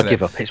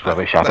give up. It's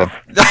rubbish, Adam.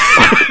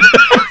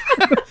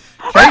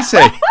 Casey,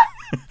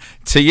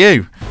 to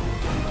you.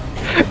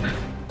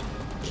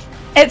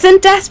 It's in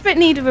desperate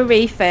need of a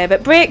refurb.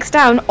 It breaks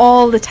down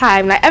all the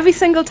time. Like every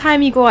single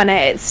time you go on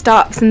it, it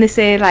stops and they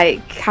say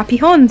like "Happy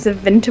Horns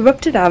have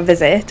interrupted our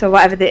visit" or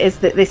whatever it is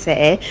that they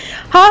say.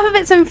 Half of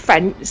it's in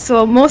French,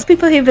 so most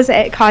people who visit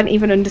it can't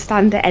even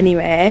understand it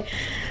anyway.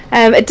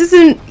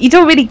 You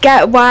don't really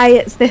get why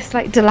it's this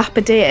like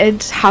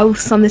dilapidated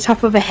house on the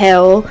top of a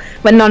hill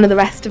when none of the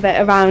rest of it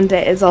around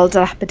it is all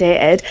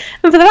dilapidated.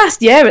 And for the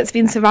last year, it's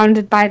been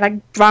surrounded by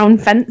like brown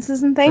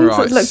fences and things,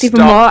 so it looks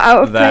even more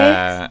out of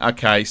place.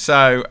 Okay,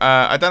 so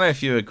I don't know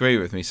if you agree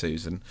with me,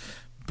 Susan,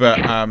 but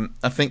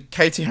I think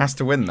Katie has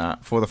to win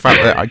that for the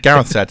fact that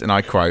Gareth said, and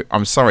I quote,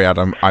 "I'm sorry,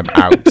 Adam, I'm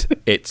out.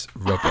 It's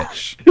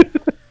rubbish."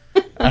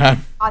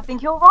 I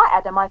think you're right,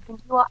 Adam. I think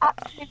you are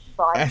absolutely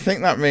right. I think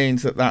that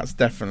means that that's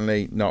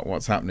definitely not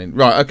what's happening.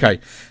 Right,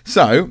 okay.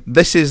 So,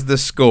 this is the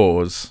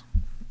scores.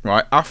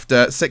 Right,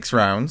 after 6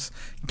 rounds,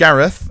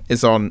 Gareth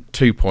is on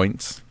 2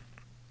 points.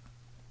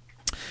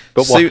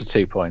 But what are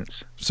 2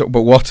 points?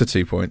 But what are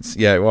 2 points?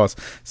 Yeah, it was.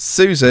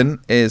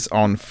 Susan is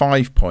on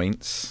 5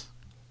 points.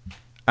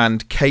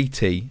 And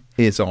Katie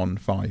is on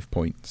 5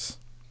 points.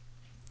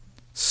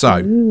 So,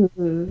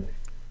 we're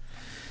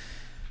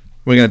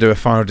going to do a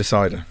final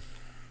decider.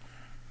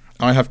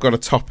 I have got a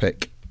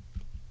topic.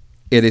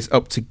 It is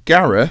up to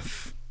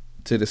Gareth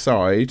to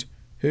decide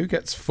who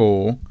gets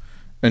for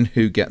and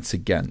who gets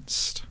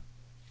against.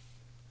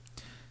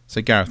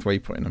 So, Gareth, where are you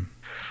putting them?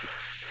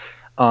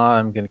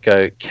 I'm going to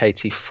go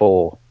Katie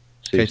for.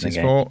 Katie's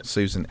for,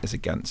 Susan is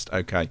against.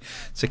 Okay.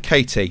 So,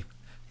 Katie,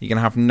 you're going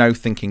to have no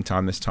thinking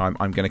time this time.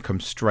 I'm going to come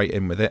straight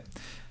in with it.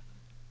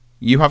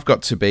 You have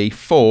got to be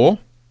for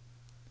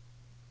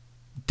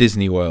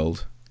Disney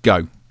World.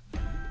 Go.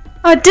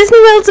 Oh, Disney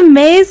World's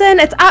amazing.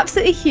 It's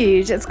absolutely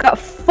huge. It's got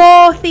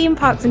 4 theme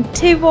parks and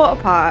 2 water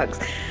parks.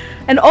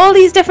 And all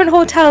these different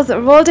hotels that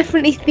are all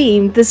differently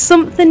themed. There's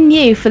something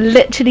new for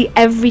literally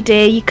every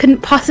day. You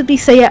couldn't possibly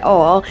see it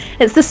all.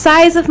 It's the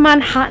size of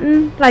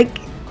Manhattan.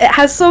 Like, it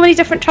has so many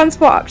different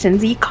transport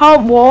options. You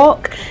can't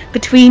walk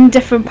between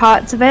different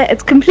parts of it.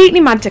 It's completely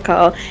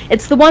magical.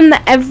 It's the one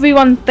that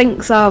everyone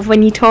thinks of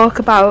when you talk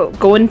about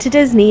going to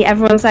Disney.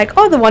 Everyone's like,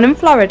 oh, the one in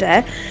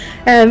Florida.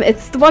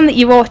 It's the one that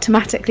you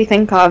automatically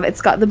think of.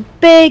 It's got the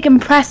big,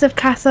 impressive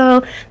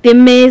castle, the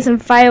amazing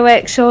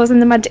fireworks shows in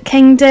the Magic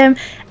Kingdom.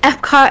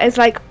 Epcot is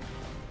like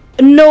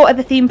no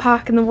other theme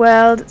park in the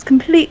world. It's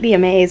completely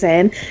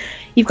amazing.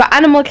 You've got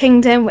Animal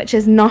Kingdom, which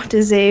is not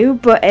a zoo,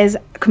 but is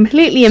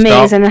completely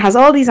amazing. It has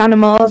all these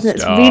animals, and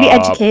it's really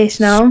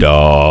educational.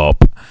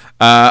 Stop.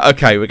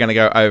 Okay, we're going to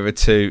go over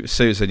to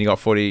Susan.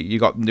 You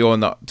got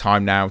your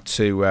time now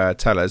to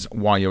tell us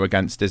why you're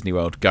against Disney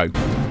World. Go.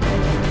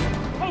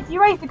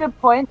 You raised a good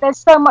point. There's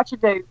so much to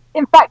do.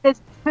 In fact, there's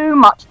too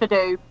much to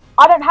do.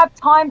 I don't have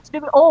time to do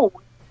it all.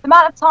 The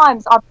amount of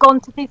times I've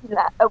gone to Disney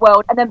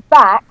World and then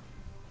back.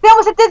 See, I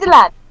almost said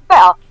Disneyland.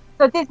 Better.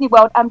 So Disney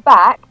World and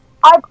back.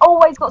 I've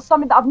always got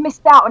something that I've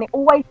missed out on. It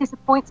always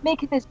disappoints me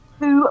because there's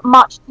too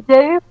much to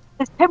do.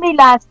 There's too many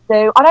lands to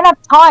do. I don't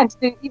have time to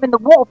do even the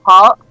water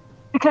park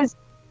because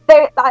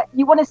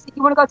you want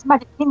to go to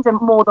Magic Kingdom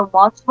more than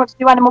once. You want to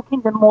do Animal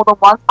Kingdom more than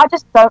once. I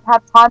just don't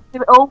have time to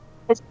do it all.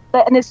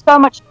 There's so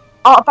much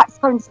artifacts to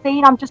go and see,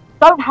 and I just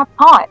don't have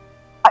time.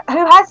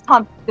 Who has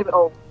time to do it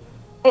all?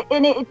 It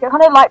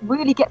kind of like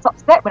really gets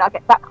upset when I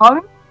get back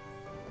home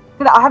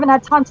because I haven't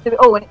had time to do it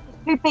all, and it's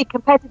just too big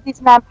compared to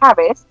Disneyland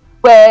Paris,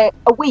 where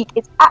a week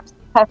is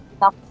absolutely perfect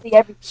enough to see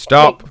everything.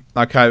 Stop.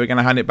 Okay, we're going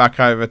to hand it back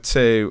over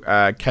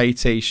to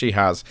Katie. She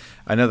has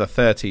another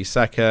 30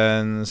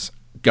 seconds.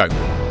 Go.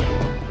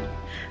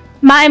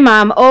 My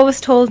mum always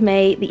told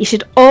me that you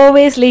should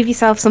always leave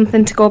yourself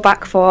something to go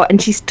back for,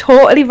 and she's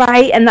totally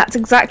right, and that's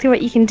exactly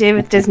what you can do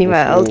with Disney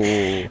World.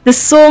 There's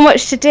so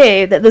much to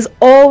do that there's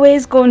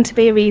always going to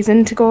be a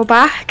reason to go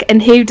back,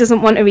 and who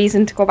doesn't want a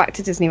reason to go back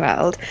to Disney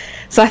World?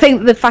 So I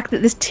think the fact that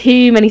there's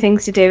too many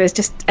things to do is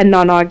just a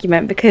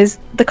non-argument, because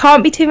there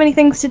can't be too many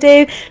things to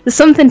do. There's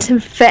something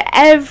for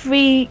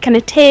every kind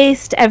of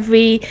taste,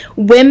 every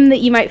whim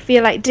that you might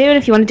feel like doing.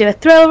 If you want to do a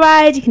thrill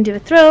ride, you can do a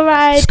thrill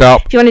ride.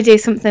 Stop. If you want to do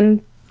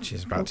something...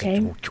 She's about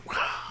to...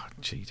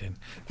 Cheating.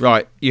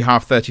 Right, you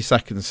have 30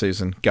 seconds,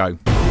 Susan. Go. You're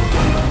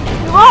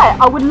right,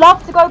 I would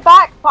love to go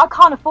back, but I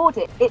can't afford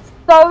it. It's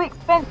so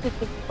expensive,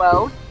 Disney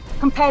World,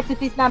 compared to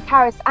Disneyland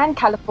Paris and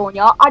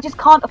California. I just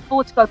can't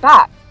afford to go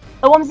back.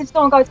 The ones if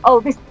someone goes, oh,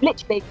 this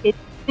literally, kids,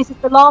 this is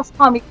the last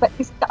time this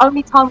is the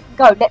only time we can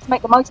go, let's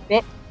make the most of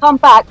it, come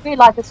back,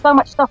 realise there's so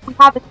much stuff we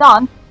haven't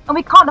done, and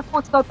we can't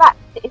afford to go back.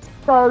 It's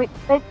so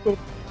expensive,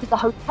 because the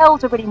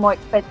hotels are really more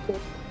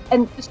expensive.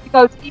 And just to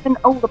go to even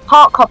all the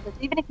park hoppers,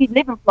 even if you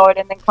live in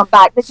Florida and then come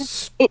back, it's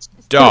just too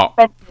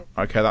expensive.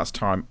 Okay, that's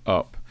time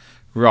up.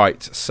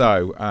 Right,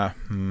 so,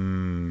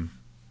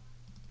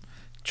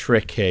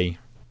 tricky.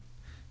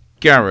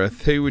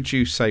 Gareth, who would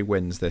you say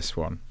wins this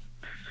one?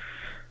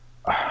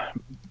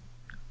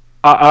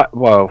 I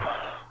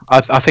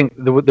think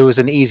there was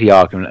an easy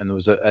argument and there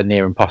was a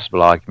near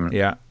impossible argument.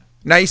 Yeah.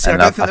 No, you see, I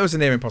don't think there was a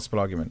near impossible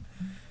argument.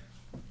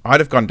 I'd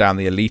have gone down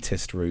the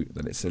elitist route,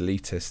 that it's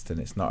elitist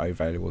and it's not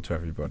available to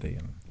everybody.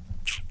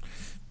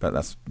 But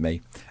that's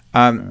me.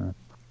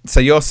 So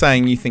you're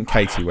saying you think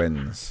Katie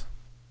wins?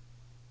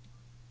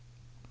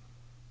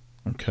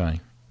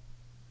 Okay.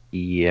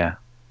 Yeah.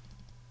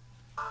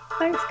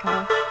 Thanks,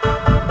 Kyle.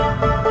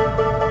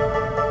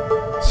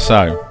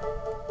 So,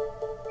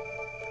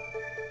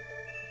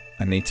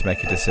 I need to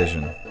make a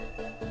decision.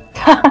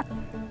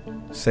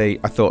 See,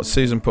 I thought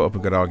Susan put up a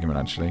good argument,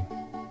 actually.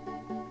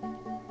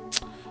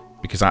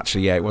 Because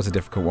actually, yeah, it was a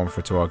difficult one for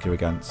her to argue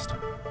against.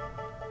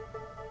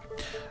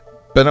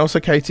 But also,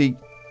 Katie...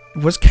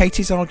 Was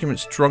Katie's argument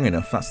strong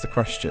enough? That's the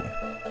question.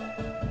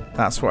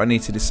 That's what I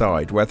need to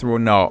decide. Whether or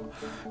not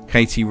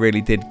Katie really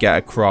did get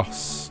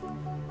across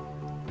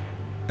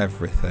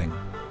everything.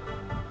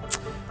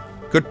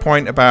 Good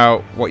point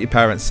about what your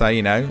parents say,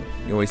 you know.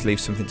 You always leave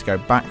something to go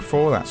back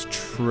for. That's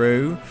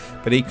true.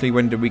 But equally,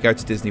 when do we go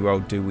to Disney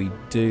World, do we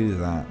do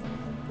that?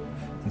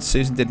 And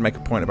Susan did make a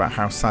point about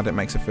how sad it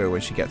makes her feel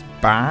when she gets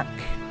back.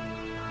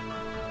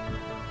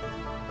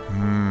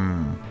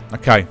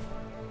 Okay.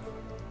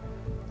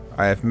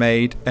 I have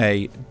made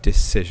a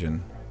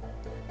decision.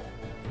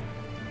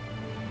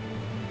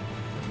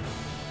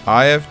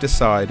 I have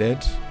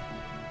decided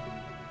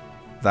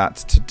that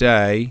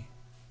today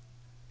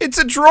it's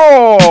a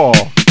draw.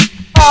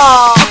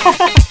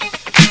 I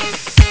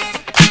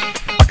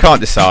can't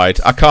decide.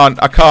 I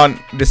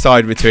can't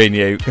decide between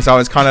you because I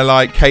was kind of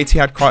like Katie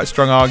had quite a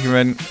strong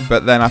argument,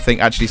 but then I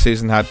think actually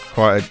Susan had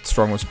quite a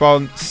strong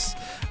response,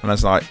 and I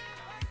was like,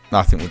 no,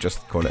 I think we'll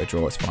just call it a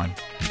draw. It's fine.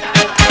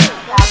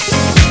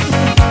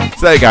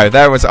 So there you go.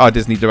 There was our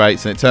Disney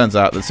debates, and it turns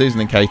out that Susan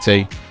and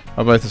Katie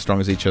are both as strong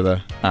as each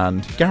other,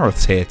 and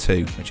Gareth's here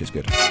too, which is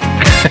good.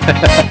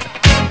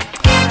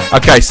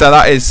 Okay, so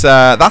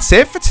that's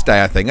it for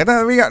today. I think.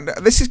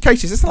 This is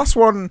Katie. Is this the last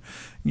one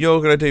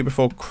you're going to do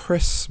before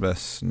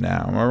Christmas?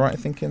 Now, am I right in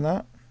thinking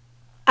that?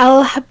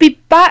 I'll be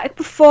back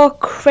before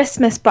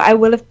Christmas, but I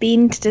will have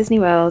been to Disney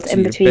World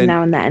in between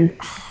now and then.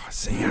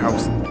 See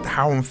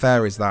how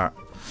unfair is that?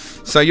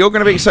 So you're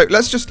going to be. So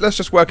let's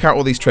just work out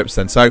all these trips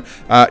then. So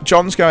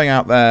John's going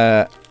out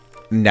there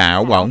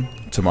now. Well,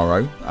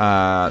 tomorrow.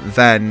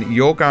 Then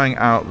you're going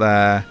out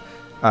there.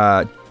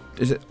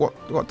 Is it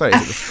what day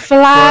is it?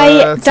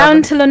 Fly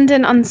down to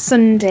London on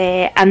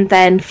Sunday and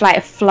then fly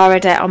to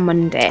Florida on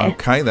Monday.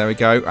 Okay, there we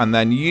go. And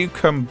then you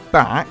come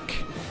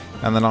back,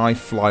 and then I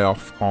fly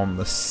off on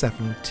the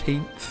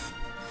 17th.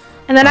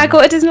 And then I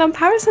go to Disneyland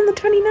Paris on the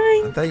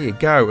 29th. There you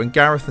go. And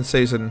Gareth and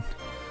Susan.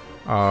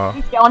 We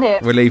need to get on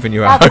it. We're leaving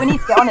you out. We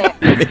need to get on it.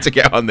 We need to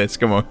get on this.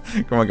 Come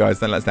on, guys.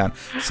 Then let's down.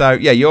 So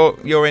yeah,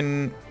 you're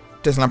in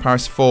Disneyland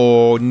Paris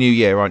for New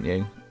Year, aren't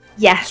you?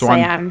 Yes, so I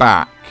I'm am.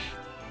 back,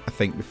 I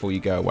think, before you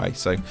go away.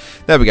 So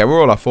there we go.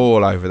 We're all off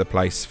all over the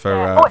place for.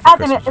 For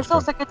Adam, Christmas, it's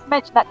also good to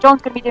mention that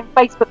John's going to be doing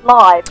Facebook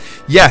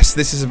Live. Yes,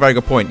 this is a very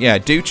good point. Yeah,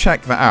 do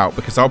check that out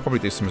because I'll probably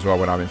do some as well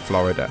when I'm in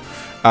Florida.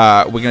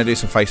 We're going to do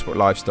some Facebook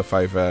Live stuff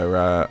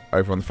over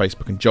on the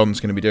Facebook, and John's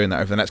going to be doing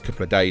that over the next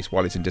couple of days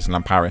while he's in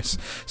Disneyland Paris.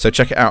 So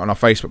check it out on our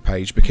Facebook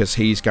page because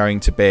he's going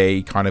to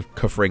be kind of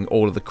covering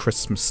all of the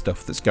Christmas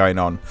stuff that's going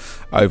on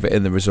over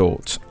in the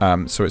resort.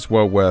 So it's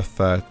well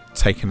worth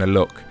taking a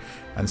look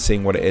and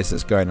seeing what it is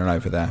that's going on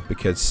over there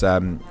because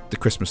the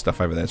Christmas stuff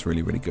over there is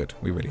really, really good.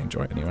 We really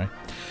enjoy it anyway.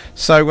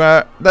 So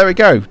there we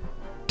go.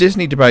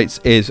 Disney Debates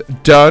is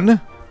done.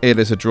 It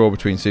is a draw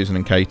between Susan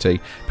and Katie.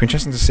 Be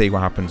interesting to see what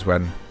happens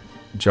when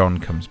John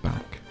comes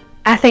back.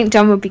 I think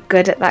John would be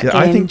good at that game.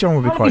 I think John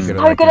would be quite good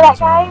at that game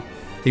as well.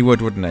 He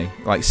would, wouldn't he?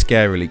 Like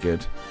scarily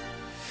good.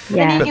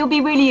 Yeah. And he'll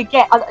be really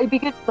it'd be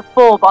good for the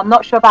 4, but I'm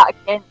not sure about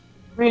against.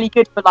 Really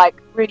good for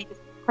like really just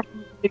pressing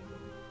you to do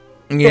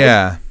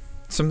Yeah.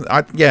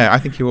 I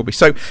think he will be.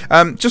 So,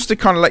 just to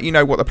kind of let you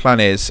know what the plan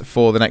is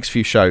for the next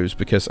few shows,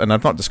 and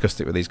I've not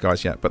discussed it with these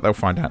guys yet, but they'll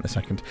find out in a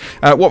second.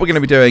 What we're going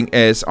to be doing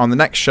is on the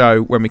next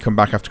show, when we come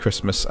back after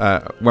Christmas,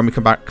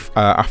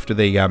 after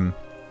the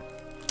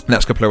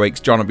next couple of weeks,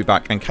 John will be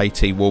back and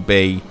Katie will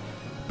be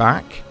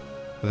back.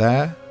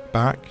 We'll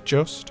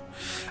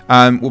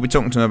be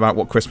talking to them about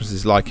what Christmas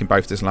is like in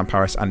both Disneyland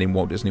Paris and in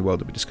Walt Disney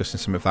World. We'll be discussing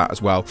some of that as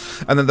well.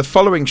 And then the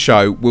following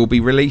show will be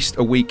released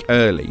a week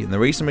early. And the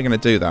reason we're going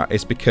to do that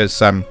is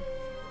because we've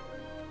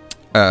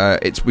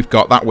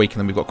got that week and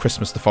then we've got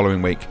Christmas the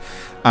following week.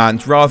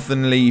 And rather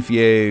than leave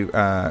you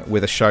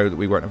with a show that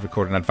we won't have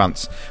recorded in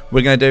advance,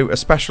 we're going to do a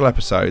special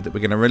episode that we're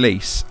going to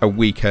release a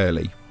week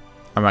early.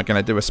 And we're going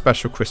to do a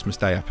special Christmas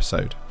Day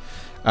episode.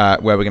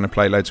 Where we're going to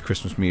play loads of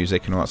Christmas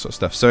music and all that sort of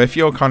stuff. So if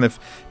you're kind of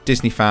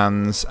Disney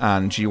fans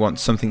and you want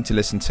something to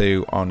listen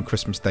to on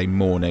Christmas Day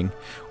morning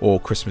or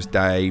Christmas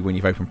Day when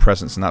you've opened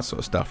presents and that sort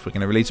of stuff, we're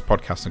going to release a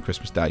podcast on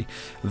Christmas Day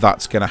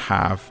that's going to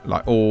have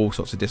like all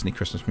sorts of Disney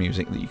Christmas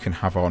music that you can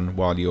have on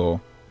while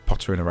you're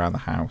pottering around the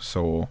house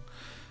or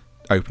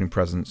opening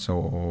presents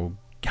or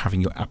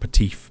having your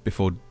aperitif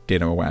before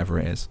dinner or whatever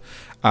it is.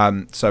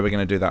 So we're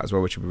going to do that as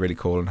well, which will be really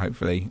cool, and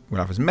hopefully we'll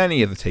have as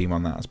many of the team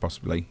on that as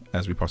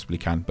we possibly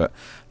can. But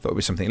thought it would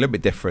be something a little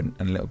bit different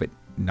and a little bit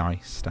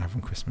nice to have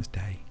on Christmas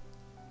Day.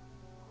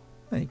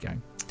 There you go.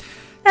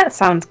 That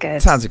sounds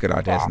good. Sounds a good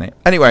idea, doesn't it?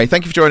 Anyway,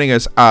 thank you for joining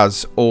us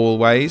as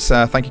always.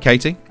 Thank you,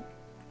 Katie.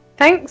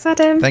 Thanks,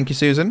 Adam. Thank you,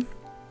 Susan.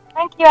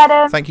 Thank you,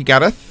 Adam. Thank you,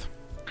 Gareth.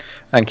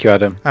 Thank you,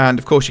 Adam. And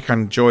of course, you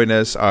can join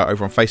us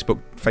over on Facebook,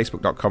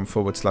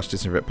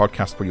 facebook.com/Disney Brit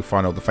Podcast, where you'll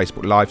find all the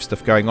Facebook Live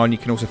stuff going on. You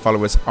can also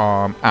follow us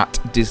at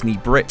Disney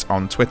Brit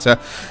on Twitter,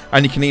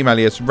 and you can email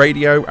us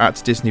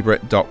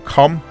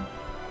radio@disneybrit.com.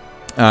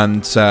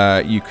 And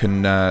you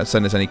can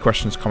send us any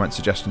questions, comments,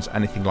 suggestions,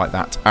 anything like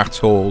that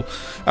at all.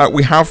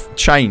 We have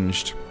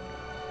changed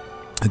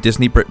the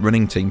Disney Brit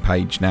Running Team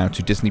page now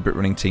to Disney Brit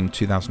Running Team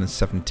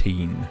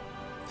 2017.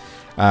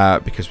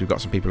 Because we've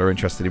got some people who are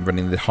interested in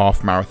running the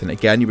half marathon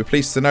again. You'll be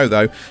pleased to know,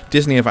 though,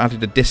 Disney have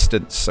added a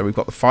distance. So we've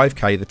got the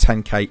 5K, the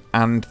 10K,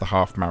 and the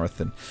half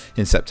marathon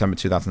in September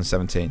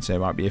 2017. So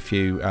there might be a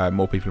few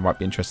more people who might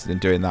be interested in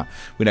doing that.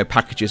 We know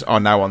packages are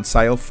now on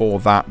sale for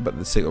that, but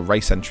the sort of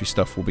race entry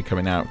stuff will be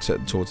coming out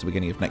towards the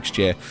beginning of next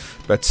year.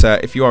 But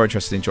if you are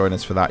interested in joining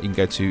us for that, you can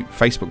go to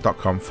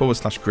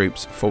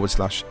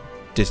facebook.com/groups/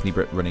 Disney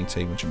Brit Running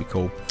Team, which would be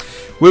cool.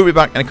 We'll be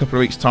back in a couple of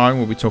weeks' time.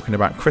 We'll be talking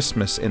about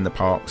Christmas in the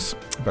parks.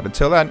 But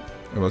until then,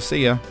 we'll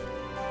see you.